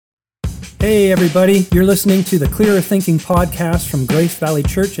Hey everybody, you're listening to the Clearer Thinking podcast from Grace Valley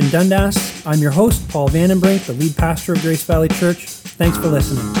Church in Dundas. I'm your host, Paul Vandenbrink, the lead pastor of Grace Valley Church. Thanks for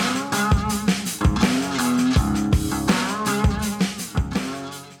listening.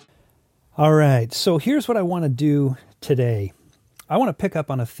 All right, so here's what I want to do today. I want to pick up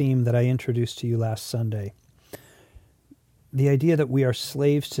on a theme that I introduced to you last Sunday. The idea that we are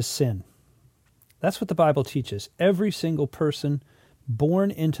slaves to sin. That's what the Bible teaches. Every single person born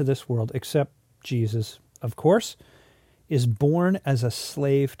into this world, except Jesus, of course, is born as a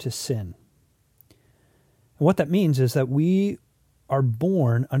slave to sin. And what that means is that we are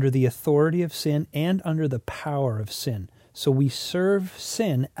born under the authority of sin and under the power of sin. So we serve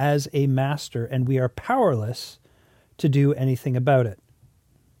sin as a master, and we are powerless to do anything about it.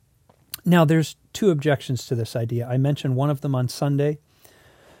 Now, there's two objections to this idea. I mentioned one of them on Sunday,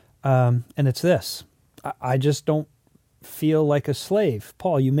 and it's this. I just don't feel like a slave.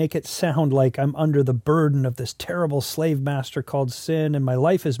 Paul, you make it sound like I'm under the burden of this terrible slave master called sin, and my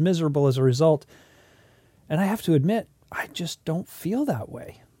life is miserable as a result. And I have to admit, I just don't feel that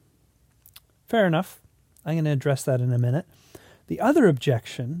way. Fair enough. I'm going to address that in a minute. The other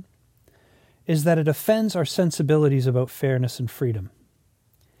objection is that it offends our sensibilities about fairness and freedom.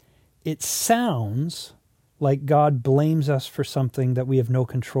 It sounds like God blames us for something that we have no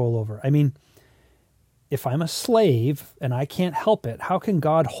control over. I mean, if I'm a slave and I can't help it, how can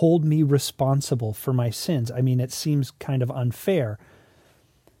God hold me responsible for my sins? I mean, it seems kind of unfair.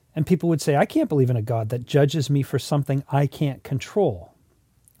 And people would say, I can't believe in a God that judges me for something I can't control.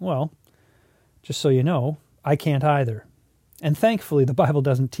 Well, just so you know, I can't either. And thankfully, the Bible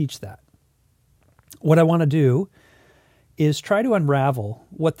doesn't teach that. What I want to do is try to unravel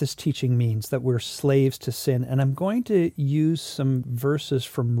what this teaching means, that we're slaves to sin. And I'm going to use some verses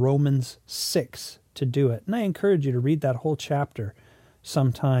from Romans 6 to do it. And I encourage you to read that whole chapter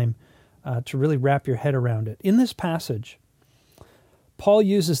sometime to really wrap your head around it. In this passage, Paul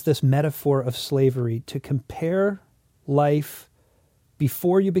uses this metaphor of slavery to compare life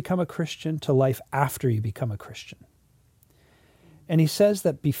before you become a Christian to life after you become a Christian. And he says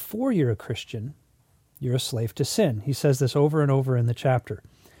that before you're a Christian, you're a slave to sin. He says this over and over in the chapter.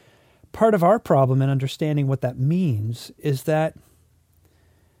 Part of our problem in understanding what that means is that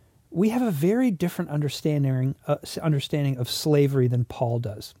we have a very different understanding of slavery than Paul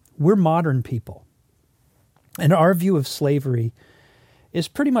does. We're modern people. And our view of slavery is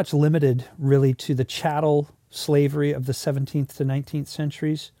pretty much limited, really, to the chattel slavery of the 17th to 19th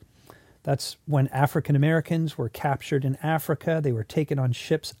centuries. That's when African Americans were captured in Africa. They were taken on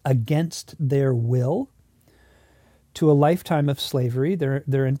ships against their will to a lifetime of slavery.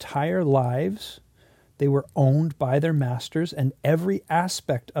 Their entire lives, they were owned by their masters, and every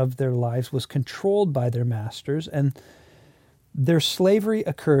aspect of their lives was controlled by their masters, and their slavery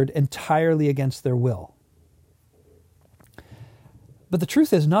occurred entirely against their will. But the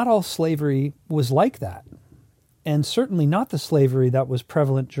truth is, not all slavery was like that, and certainly not the slavery that was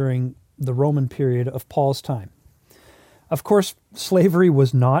prevalent during the Roman period of Paul's time. Of course, slavery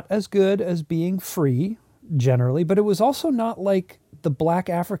was not as good as being free, generally, but it was also not like the black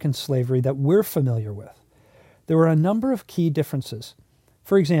African slavery that we're familiar with. There were a number of key differences.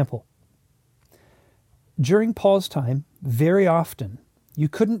 For example, during Paul's time, very often, you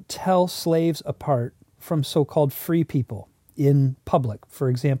couldn't tell slaves apart from so-called free people in public, for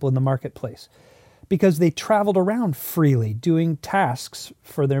example, in the marketplace, because they traveled around freely doing tasks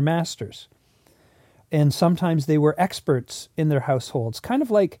for their masters. And sometimes they were experts in their households, kind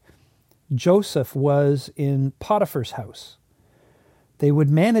of like Joseph was in Potiphar's house. They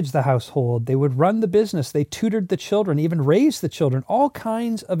would manage the household, they would run the business, they tutored the children, even raised the children, all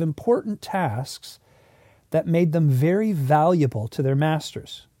kinds of important tasks that made them very valuable to their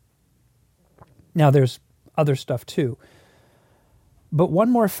masters. Now, there's other stuff too. But one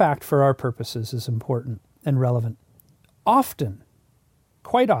more fact for our purposes is important and relevant. Often,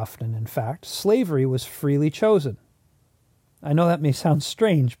 quite often, in fact, slavery was freely chosen. I know that may sound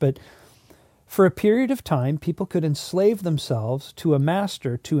strange, but for a period of time, people could enslave themselves to a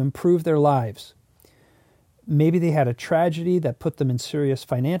master to improve their lives. Maybe they had a tragedy that put them in serious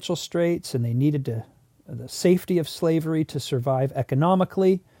financial straits and they needed the safety of slavery to survive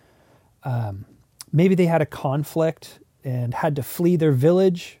economically. Maybe they had a conflict and had to flee their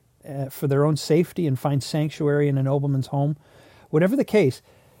village for their own safety and find sanctuary in a nobleman's home. Whatever the case,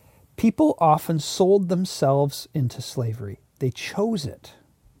 people often sold themselves into slavery. They chose it.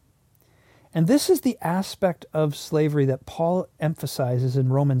 And this is the aspect of slavery that Paul emphasizes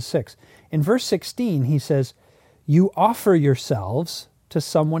in Romans 6. In verse 16, he says, "You offer yourselves to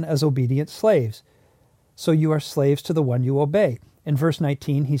someone as obedient slaves, so you are slaves to the one you obey." In verse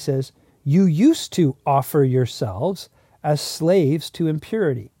 19, he says, You used to offer yourselves as slaves to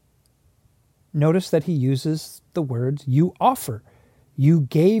impurity. Notice that he uses the words you offer. You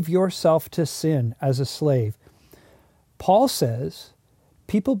gave yourself to sin as a slave. Paul says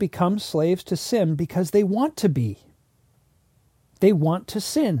people become slaves to sin because they want to be. They want to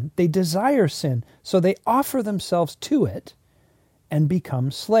sin. They desire sin. So they offer themselves to it and become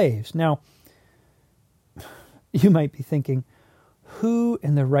slaves. Now, you might be thinking, who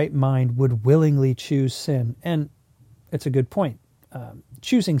in their right mind would willingly choose sin? And it's a good point.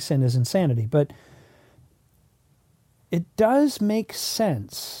 Choosing sin is insanity, but it does make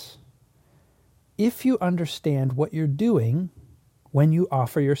sense if you understand what you're doing when you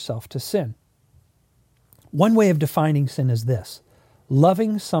offer yourself to sin. One way of defining sin is this: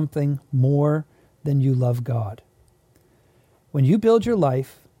 loving something more than you love God. When you build your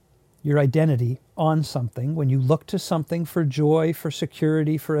life, your identity on something, when you look to something for joy, for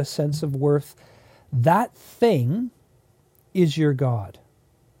security, for a sense of worth, that thing is your God.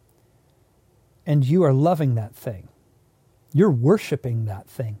 And you are loving that thing. You're worshiping that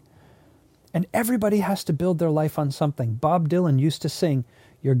thing. And everybody has to build their life on something. Bob Dylan used to sing,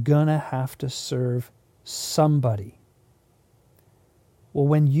 "You're gonna have to serve somebody." Well,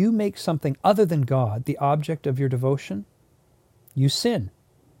 when you make something other than God the object of your devotion, you sin.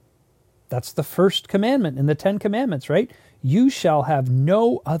 That's the first commandment in the 10 Commandments, right? You shall have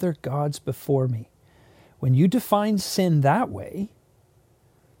no other gods before me. When you define sin that way,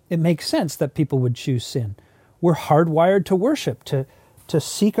 it makes sense that people would choose sin. We're hardwired to worship, to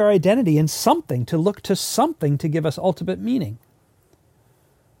seek our identity in something, to look to something to give us ultimate meaning.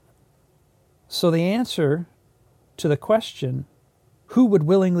 So the answer to the question, who would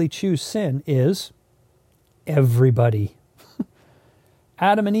willingly choose sin, is everybody.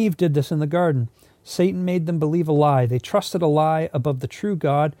 Adam and Eve did this in the garden. Satan made them believe a lie. They trusted a lie above the true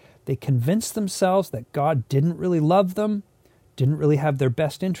God. They convinced themselves that God didn't really love them, didn't really have their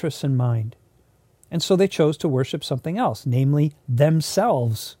best interests in mind. And so they chose to worship something else, namely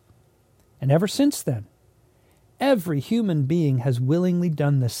themselves. And ever since then, every human being has willingly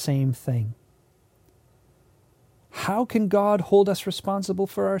done the same thing. How can God hold us responsible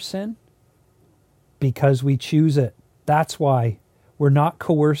for our sin? Because we choose it. That's why. We're not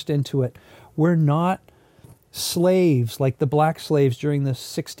coerced into it. We're not slaves like the black slaves during the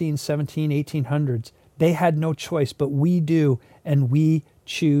 16, 17, 1800s. They had no choice, but we do, and we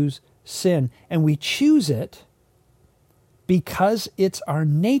choose sin. And we choose it because it's our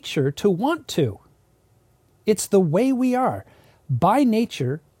nature to want to. It's the way we are. By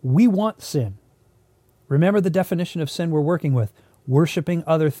nature, we want sin. Remember the definition of sin we're working with: worshiping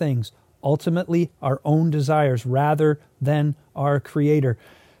other things, ultimately our own desires rather than our Creator.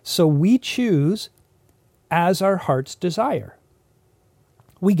 So we choose as our heart's desire.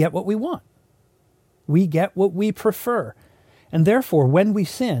 We get what we want. We get what we prefer. And therefore, when we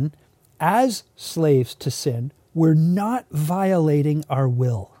sin, as slaves to sin, we're not violating our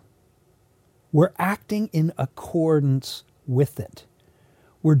will. We're acting in accordance with it.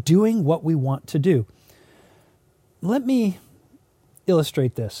 We're doing what we want to do. Let me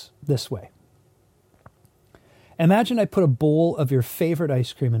illustrate this way. Imagine I put a bowl of your favorite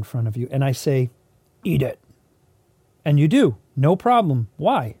ice cream in front of you and I say, eat it. And you do, no problem.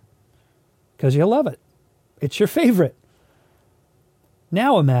 Why? Because you love it. It's your favorite.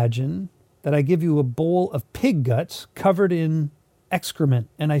 Now imagine that I give you a bowl of pig guts covered in excrement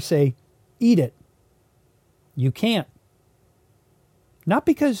and I say, eat it. You can't. Not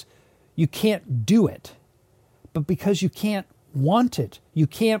because you can't do it, but because you can't want it. You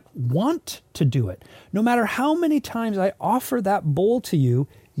can't want to do it. No matter how many times I offer that bowl to you,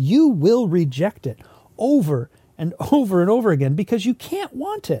 you will reject it over and over and over again because you can't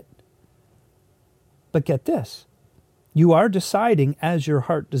want it. But get this, you are deciding as your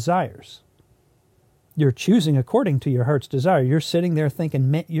heart desires. You're choosing according to your heart's desire. You're sitting there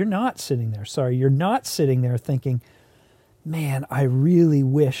thinking, you're not sitting there thinking, man, I really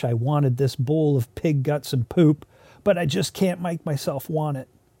wish I wanted this bowl of pig guts and poop, but I just can't make myself want it.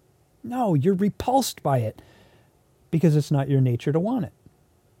 No, you're repulsed by it because it's not your nature to want it.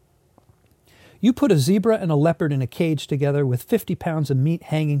 You put a zebra and a leopard in a cage together with 50 pounds of meat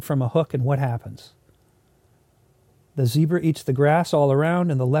hanging from a hook, and what happens? The zebra eats the grass all around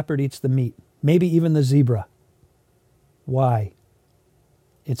and the leopard eats the meat, maybe even the zebra. Why?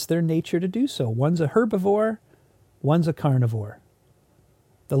 It's their nature to do so. One's a herbivore, one's a carnivore.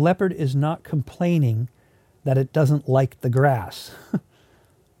 The leopard is not complaining that it doesn't like the grass.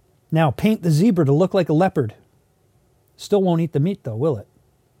 Now, paint the zebra to look like a leopard. Still won't eat the meat though, will it?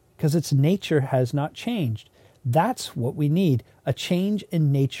 Because its nature has not changed. That's what we need, a change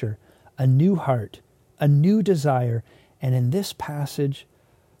in nature, a new heart, a new desire. And in this passage,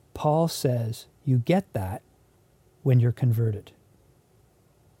 Paul says you get that when you're converted.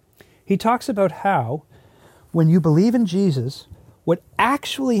 He talks about how, when you believe in Jesus, what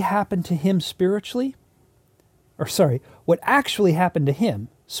actually happened to him spiritually, what actually happened to him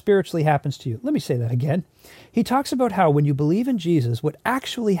spiritually happens to you. Let me say that again. He talks about how when you believe in Jesus, what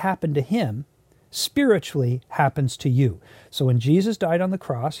actually happened to him spiritually happens to you. So when Jesus died on the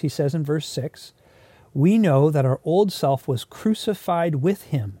cross, he says in verse 6, we know that our old self was crucified with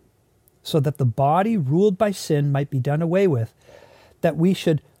him, so that the body ruled by sin might be done away with, that we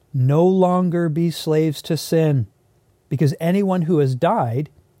should no longer be slaves to sin, because anyone who has died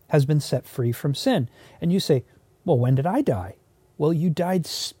has been set free from sin. And you say, well, when did I die? Well, you died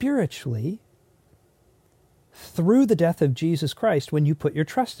spiritually through the death of Jesus Christ when you put your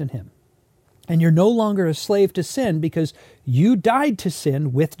trust in him. And you're no longer a slave to sin because you died to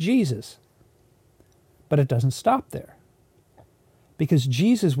sin with Jesus. But it doesn't stop there, because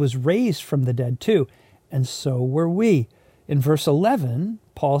Jesus was raised from the dead too, and so were we. In verse 11,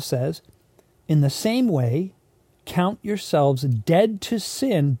 Paul says, in the same way, count yourselves dead to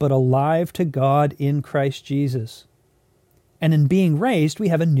sin, but alive to God in Christ Jesus. And in being raised, we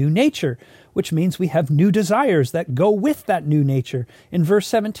have a new nature, which means we have new desires that go with that new nature. In verse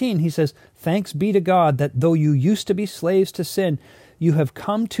 17, he says, thanks be to God that though you used to be slaves to sin, you have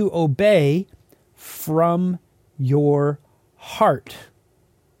come to obey from your heart.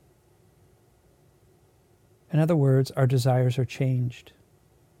 In other words, our desires are changed.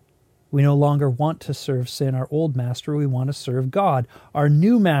 We no longer want to serve sin, our old master. We want to serve God, our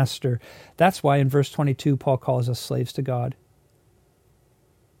new master. That's why in verse 22, Paul calls us slaves to God.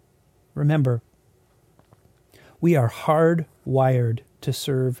 Remember, we are hardwired to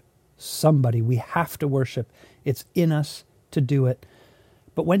serve somebody. We have to worship. It's in us to do it.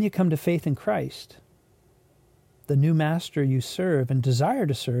 But when you come to faith in Christ, the new master you serve and desire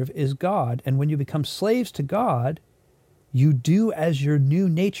to serve is God. And when you become slaves to God, you do as your new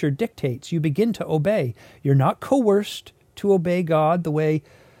nature dictates. You begin to obey. You're not coerced to obey God the way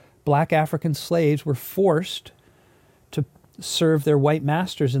black African slaves were forced to serve their white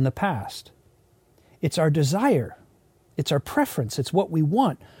masters in the past. It's our desire. It's our preference. It's what we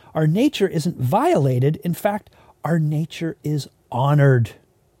want. Our nature isn't violated. In fact, our nature is honored.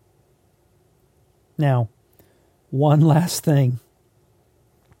 Now, one last thing.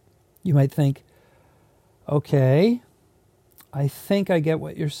 You might think, okay, I think I get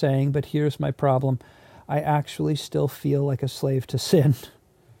what you're saying, but here's my problem. I actually still feel like a slave to sin.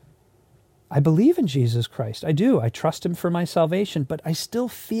 I believe in Jesus Christ. I do. I trust him for my salvation, but I still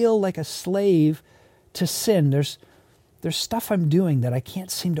feel like a slave to sin. There's stuff I'm doing that I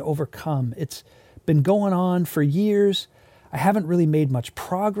can't seem to overcome. It's been going on for years. I haven't really made much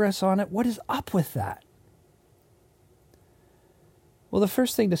progress on it. What is up with that? Well, the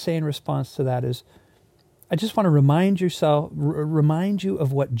first thing to say in response to that is, I just want to remind you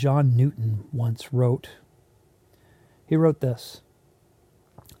of what John Newton once wrote. He wrote this: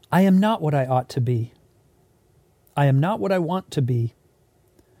 I am not what I ought to be. I am not what I want to be.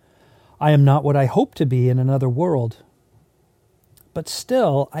 I am not what I hope to be in another world. But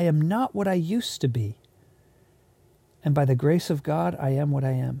still, I am not what I used to be. And by the grace of God, I am what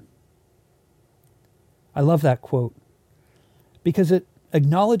I am. I love that quote because it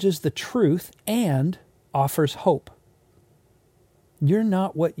acknowledges the truth and offers hope. You're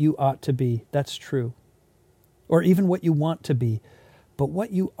not what you ought to be. That's true. Or even what you want to be. But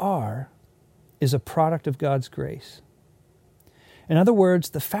what you are is a product of God's grace. In other words,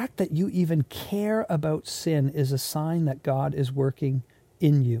 the fact that you even care about sin is a sign that God is working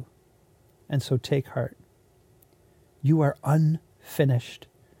in you. And so take heart. You are unfinished.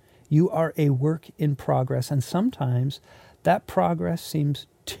 You are a work in progress. And sometimes that progress seems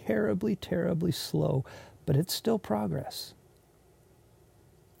terribly, terribly slow, but it's still progress.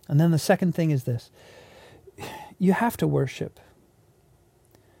 And then the second thing is this. You have to worship.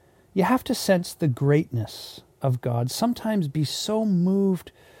 You have to sense the greatness of God. Sometimes be so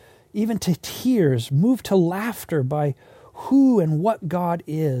moved, even to tears, moved to laughter by who and what God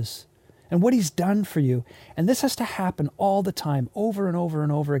is and what he's done for you. And this has to happen all the time, over and over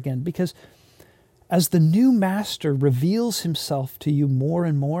and over again, because as the new master reveals himself to you more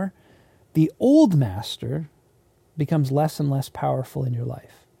and more, the old master becomes less and less powerful in your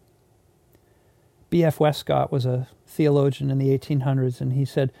life. B.F. Westcott was a theologian in the 1800s, and he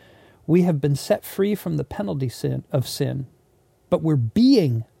said, we have been set free from the penalty of sin, but we're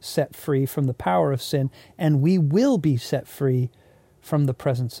being set free from the power of sin, and we will be set free from the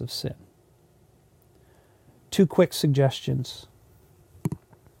presence of sin. 2 quick suggestions.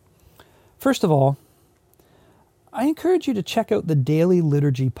 First of all, I encourage you to check out the Daily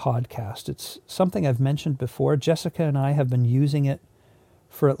Liturgy podcast. It's something I've mentioned before. Jessica and I have been using it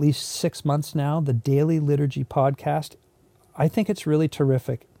for at least 6 months now, the Daily Liturgy podcast. I think it's really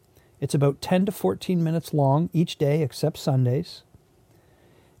terrific. It's about 10 to 14 minutes long each day except Sundays.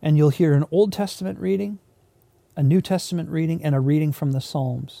 And you'll hear an Old Testament reading, a New Testament reading, and a reading from the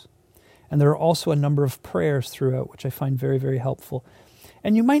Psalms. And there are also a number of prayers throughout, which I find very, very helpful.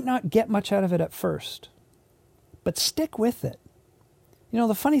 And you might not get much out of it at first, but stick with it. You know,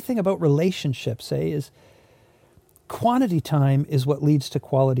 the funny thing about relationships, is quantity time is what leads to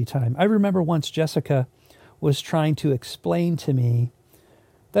quality time. I remember once Jessica was trying to explain to me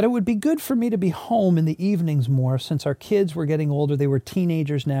that it would be good for me to be home in the evenings more since our kids were getting older. They were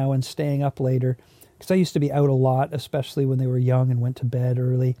teenagers now and staying up later, because I used to be out a lot, especially when they were young and went to bed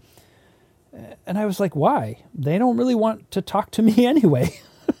early. And I was like, why? They don't really want to talk to me anyway.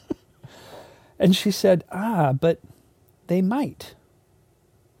 And she said, but they might.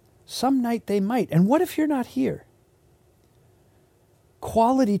 Some night they might. And what if you're not here?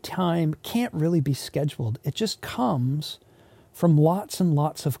 Quality time can't really be scheduled. It just comes from lots and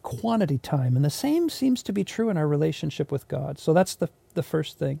lots of quantity time. And the same seems to be true in our relationship with God. So that's the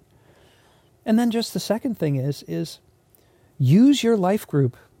first thing. And then just the second thing is use your life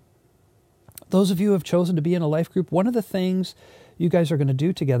group. Those of you who have chosen to be in a life group, one of the things you guys are going to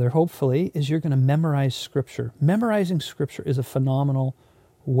do together, hopefully, is you're going to memorize Scripture. Memorizing Scripture is a phenomenal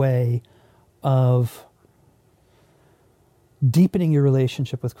way of deepening your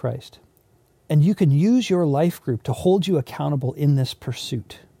relationship with Christ. And you can use your life group to hold you accountable in this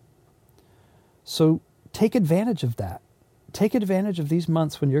pursuit. So take advantage of that. Take advantage of these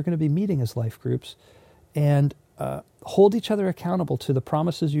months when you're going to be meeting as life groups and hold each other accountable to the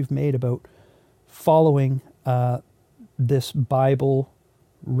promises you've made about following this Bible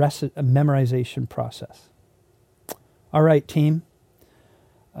memorization process. All right, team.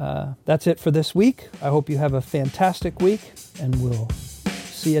 That's it for this week. I hope you have a fantastic week, and we'll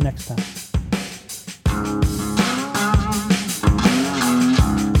see you next time.